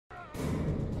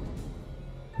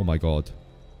Oh my god.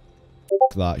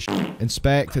 F that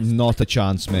Inspect, not a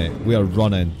chance, mate. We are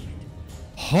running.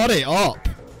 Hurry up!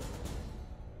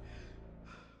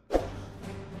 Oh,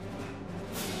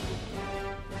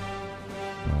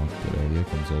 good. Here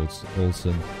comes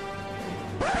Olsen.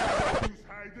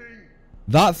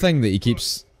 That thing that he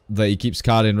keeps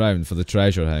carrying around for the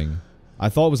treasure thing. I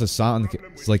thought it was a sand.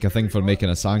 It's like a thing for making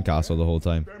a sandcastle the whole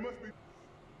time.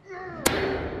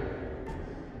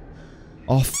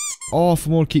 Oh, f off,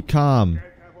 more, keep calm.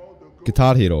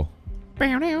 Guitar Hero.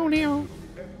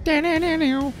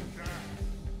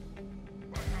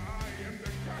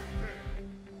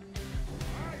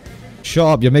 Shut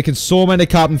up, you're making so many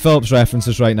Captain Phillips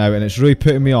references right now and it's really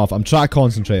putting me off. I'm trying to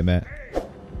concentrate, mate.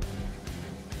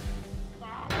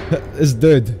 This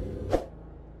dude.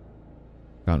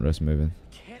 Can't risk moving.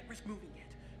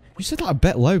 You said that a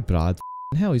bit loud, Brad.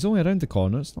 Hell, he's only around the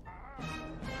corner. It's not...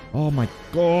 Oh my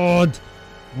god.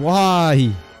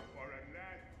 Why?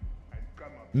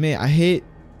 Mate, I hate...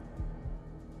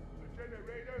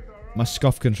 My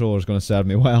scuff controller's gonna serve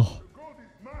me well.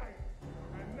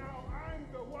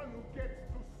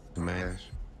 Smash.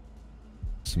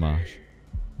 Smash.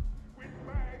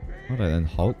 Alright then,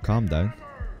 Hulk, calm down.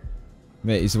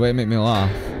 Mate, he's the way to make me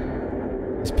laugh.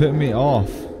 He's putting me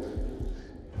off.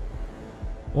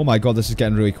 Oh my god, this is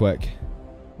getting really quick.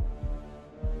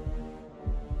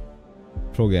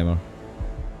 Pro gamer.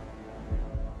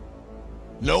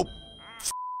 Nope.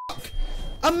 Fuck.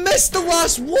 I missed the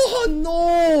last one!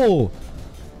 No!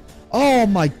 Oh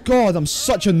my god, I'm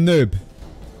such a noob.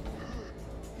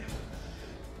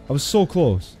 I was so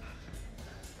close.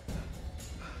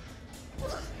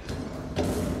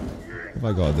 What have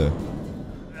I got to do?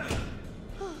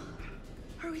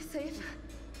 Are we safe?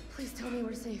 Please tell me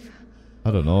we're safe.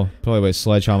 I don't know. Probably wait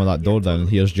sledgehammer that door down and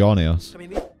here's Johnny us.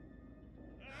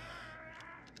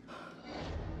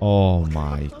 Oh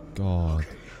my god.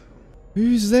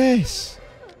 Who's this?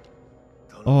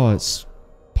 Oh, it's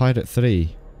Pirate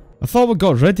 3. I thought we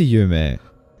got rid of you, mate.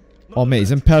 Oh, mate, he's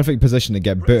in perfect position to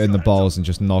get booted in the balls and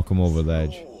just knock him over the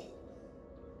edge.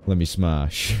 Let me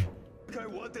smash. I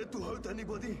wanted to hurt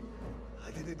anybody. I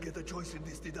didn't get a choice in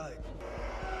this, did I?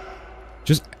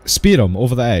 Just spear him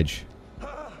over the edge.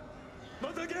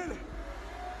 Not again.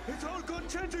 It's all gone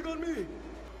changing on me.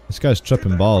 This guy's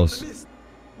tripping balls.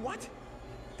 What?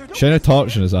 Shine a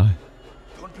torch in his eye.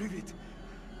 Don't breathe it.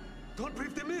 Don't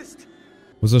breathe the mist.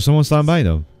 Was there someone standing behind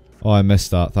him? Oh, I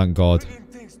missed that, thank god. Bringing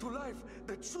things to life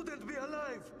that shouldn't be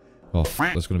alive. Oh, f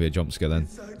there's gonna be a jump scare then.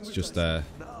 It's just, Now.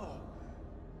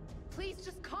 Please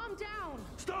just calm down.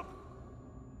 Stop.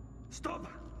 Stop.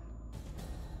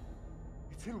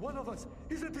 It's in one of us,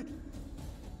 isn't it?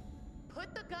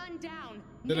 Put the gun down.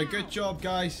 Did a now. good job,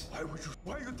 guys.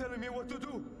 Why are you telling me what to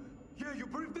do? Yeah, you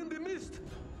breathed in the mist.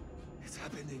 It's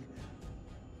happening.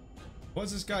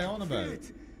 What's this guy on about? Feel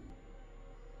it.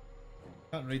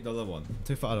 Can't read the other one.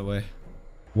 Too far away.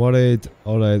 Worried.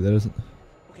 Alright, there isn't.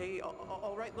 Okay,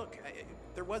 all right, look,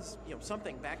 there was,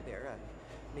 something back there.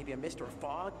 Maybe a mist or a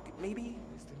fog, maybe?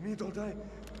 It's the me, don't I?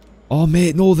 Oh,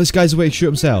 mate, no, this guy's away to shoot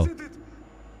himself.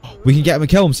 We can get him to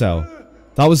kill himself.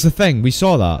 That was the thing. We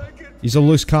saw that. He's a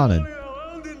loose cannon.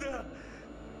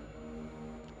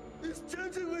 It's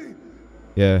changing me.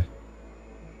 Yeah.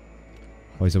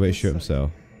 Oh, he's away to shoot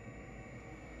himself.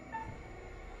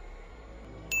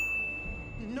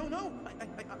 No,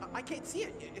 I can't see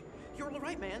it. You're all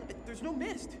right, man. There's no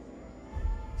mist.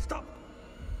 Stop.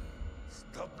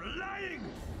 Stop lying.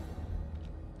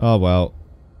 Oh, well.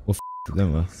 We'll f it,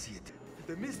 didn't we? See it.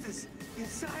 The mist is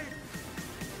inside.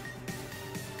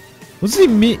 What does he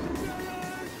mean?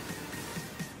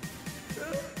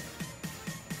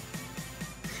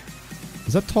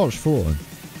 Is that torch floating?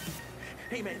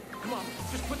 Hey, man, come on.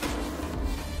 Just put this...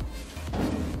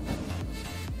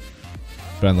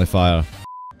 Friendly fire.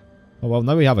 Oh well,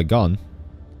 now we have a gun.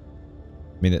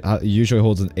 I mean, it usually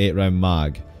holds an 8-round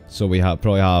mag, so we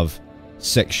probably have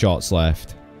 6 shots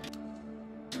left.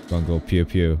 Gun go pew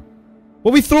pew.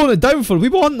 What are we throwing it down for? We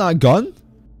want that gun.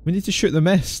 We need to shoot the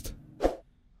mist.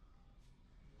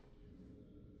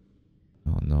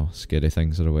 Oh no, scary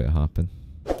things are about to happen.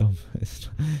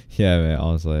 Yeah, mate,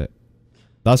 honestly.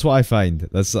 That's what I find.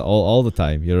 That's all the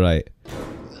time. You're right.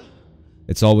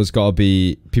 It's always got to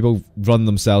be... People run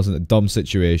themselves into dumb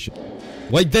situations.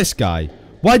 Like this guy.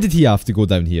 Why did he have to go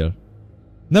down here?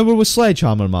 Now we're with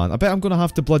Sledgehammer, man. I bet I'm going to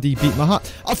have to bloody beat my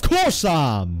hat. Of course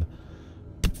I am!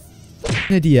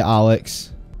 Idiot,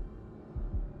 Alex.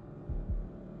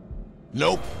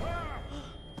 Nope.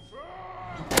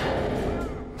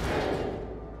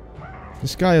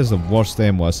 This guy has the worst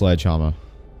aim with a sledgehammer.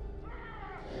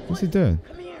 What's he doing?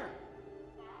 Come here.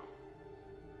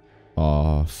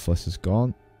 Oh. Oh, Fliss is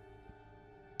gone.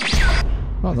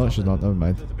 Oh, no, she's not. Never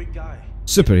mind. The big guy.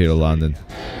 Superhero landing.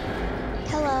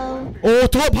 Hello. Oh,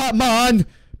 Top Hat Man!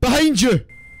 Behind you!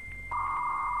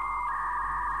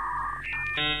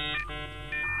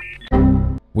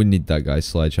 We need that guy's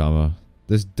sledgehammer.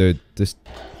 This dude, this...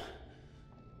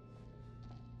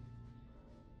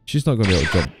 She's not going to be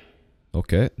able to jump.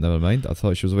 Okay, never mind. I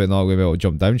thought she was not going to be able to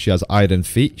jump down. She has iron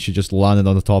feet. She just landed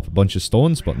on the top of a bunch of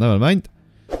stones, but never mind.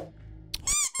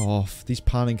 Off. These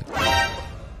panning...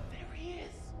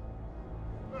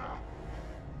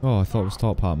 Oh, I thought it was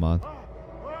Top Hat Man.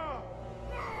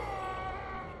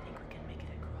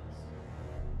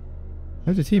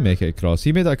 How did he make it across?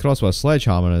 He made it across with a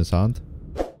sledgehammer in his hand.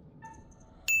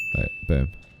 Right, boom.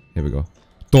 Here we go.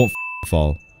 Don't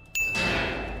fall.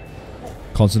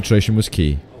 Concentration was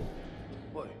key.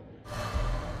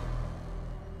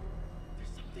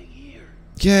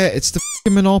 Yeah, it's the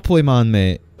f***ing Monopoly Man,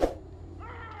 mate.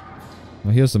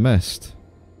 Well, here's the mist.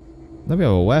 Now we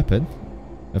have a weapon.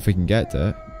 If we can get to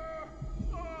it.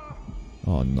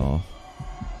 Oh no.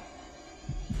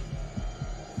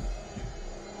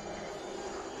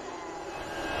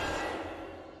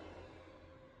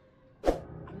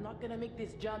 I'm not gonna make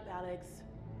this jump, Alex.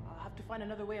 I'll have to find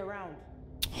another way around.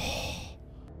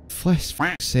 Fliss, for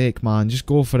fuck's sake, man. Just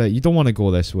go for it. You don't want to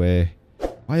go this way.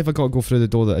 Why have I got to go through the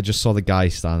door that I just saw the guy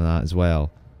standing at as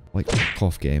well? Like,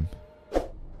 cough game.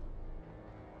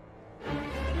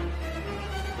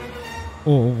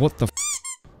 Oh, what the f***?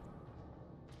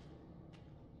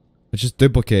 I just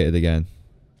duplicated again.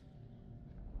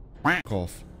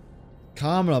 Cough.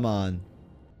 Cameraman.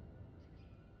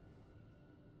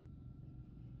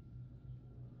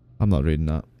 I'm not reading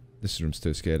that. This room's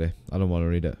too scary. I don't want to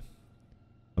read it.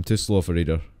 I'm too slow for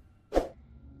reader.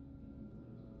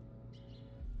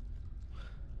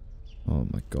 Oh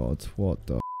my god, what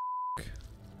the f***?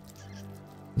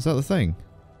 Is that the thing?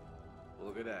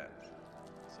 Look at that.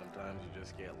 Sometimes you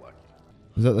just get lucky.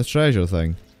 Is that the treasure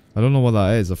thing? I don't know what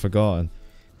that is, I've forgotten.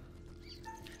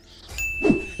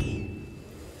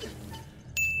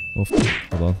 Oh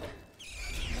f***, hold on.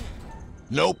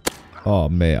 Nope. Oh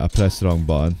mate, I pressed the wrong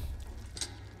button.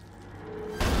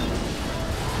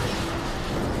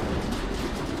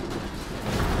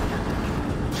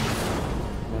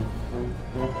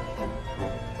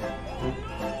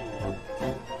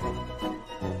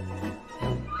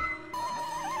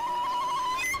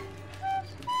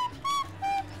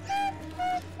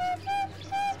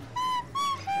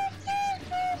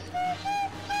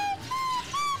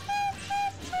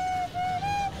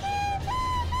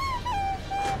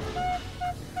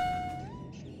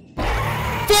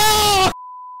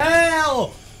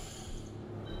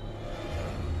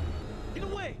 Get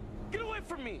away! Get away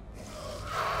from me!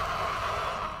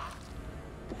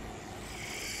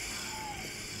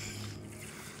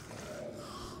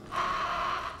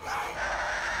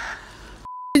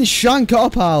 Shank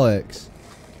up, Alex!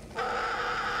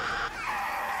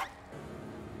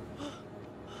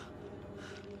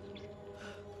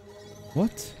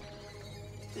 What?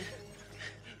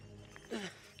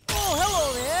 Oh,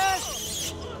 hello there!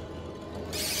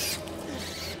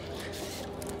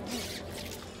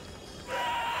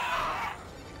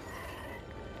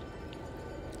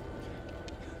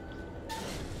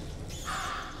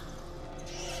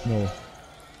 No.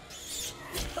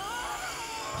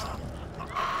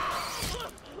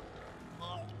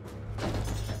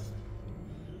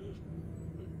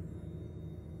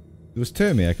 There was two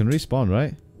of me, I can respawn,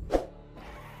 right?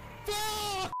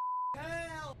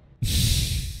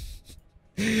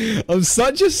 I'm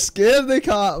such a scaredy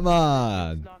cat,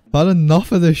 man! I've had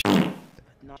enough of this shit.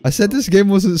 I said this game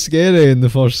wasn't scary in the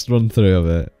first run through of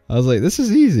it. I was like, this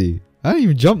is easy. I didn't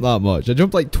even jump that much. I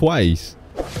jumped like twice.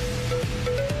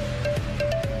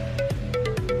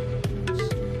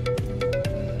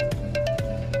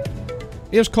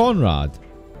 Here's Conrad.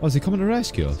 Oh, is he coming to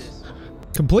rescue us?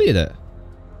 Completed it.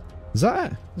 Is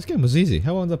that it? This game was easy.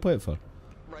 How long did I play it for?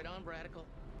 Right on, Bradical.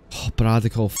 Oh,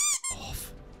 Bradical, f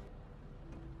off.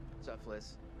 What's up,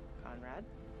 Fliss? Conrad?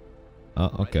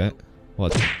 Oh, okay.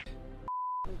 What?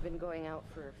 We've been going out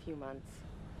for a few months.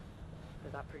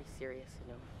 It got pretty serious,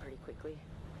 you know, pretty quickly.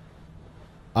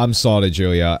 I'm sorry,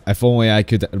 Julia. If only I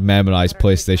could memorize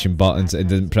PlayStation buttons and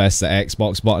didn't press the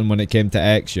Xbox button when it came to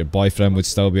X, your boyfriend would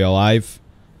still be alive.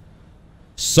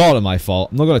 Sort of my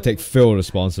fault. I'm not going to take full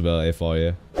responsibility for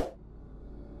you.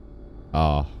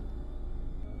 Ah.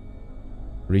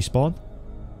 Respawn?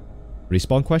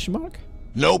 Respawn question mark?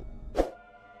 Nope.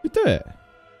 We did it.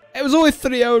 It was only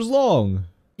 3 hours long.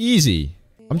 Easy.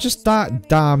 I'm just that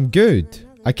damn good.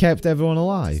 I kept everyone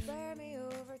alive.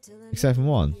 Except for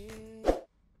one.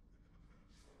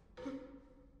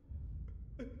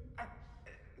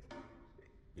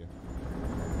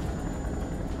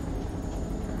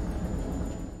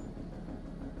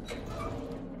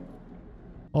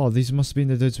 Oh, these must have been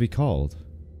the dudes we called.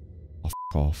 Oh,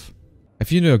 f*** off.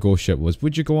 If you knew a ghost ship was,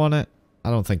 would you go on it? I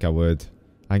don't think I would.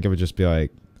 I think I would just be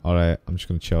like, alright, I'm just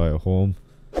gonna chill out at home.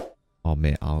 Oh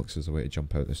mate, Alex is a way to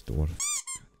jump out this door.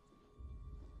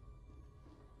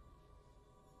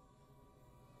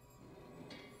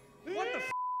 What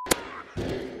the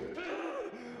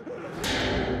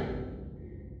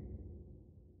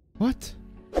What?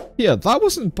 Yeah, that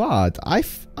wasn't bad. I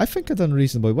think I done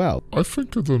reasonably well. I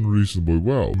think I've done reasonably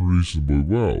well.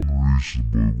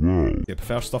 I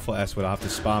prefer stuff like this where I have to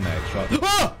spam extra.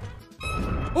 Ah!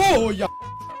 Oh, yeah.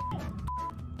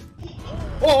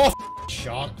 Oh,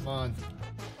 shark, man.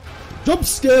 Jump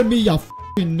scare me, you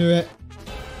f***ing knew it.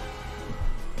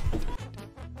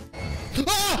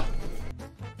 Ah!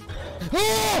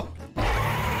 Ah!